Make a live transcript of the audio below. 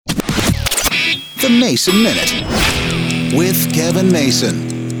The Mason Minute with Kevin Mason.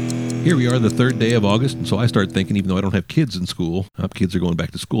 Here we are, the third day of August, and so I start thinking, even though I don't have kids in school, kids are going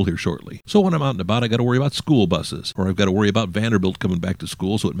back to school here shortly. So when I'm out and about, I got to worry about school buses, or I've got to worry about Vanderbilt coming back to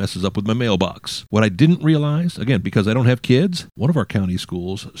school, so it messes up with my mailbox. What I didn't realize, again, because I don't have kids, one of our county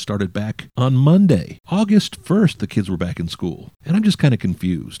schools started back on Monday. August 1st, the kids were back in school, and I'm just kind of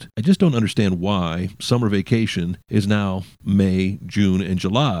confused. I just don't understand why summer vacation is now May, June, and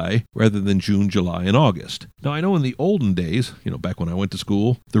July, rather than June, July, and August. Now, I know in the olden days, back when I went to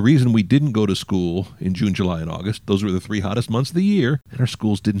school, the reason we didn't go to school in June, July, and August, those were the three hottest months of the year, and our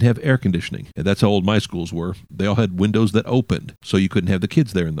schools didn't have air conditioning. And that's how old my schools were. They all had windows that opened, so you couldn't have the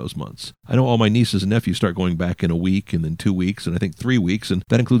kids there in those months. I know all my nieces and nephews start going back in a week, and then 2 weeks, and I think 3 weeks, and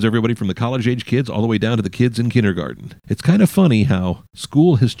that includes everybody from the college-age kids all the way down to the kids in kindergarten. It's kind of funny how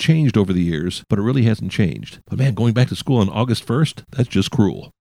school has changed over the years, but it really hasn't changed. But man, going back to school on August 1st, that's just cruel.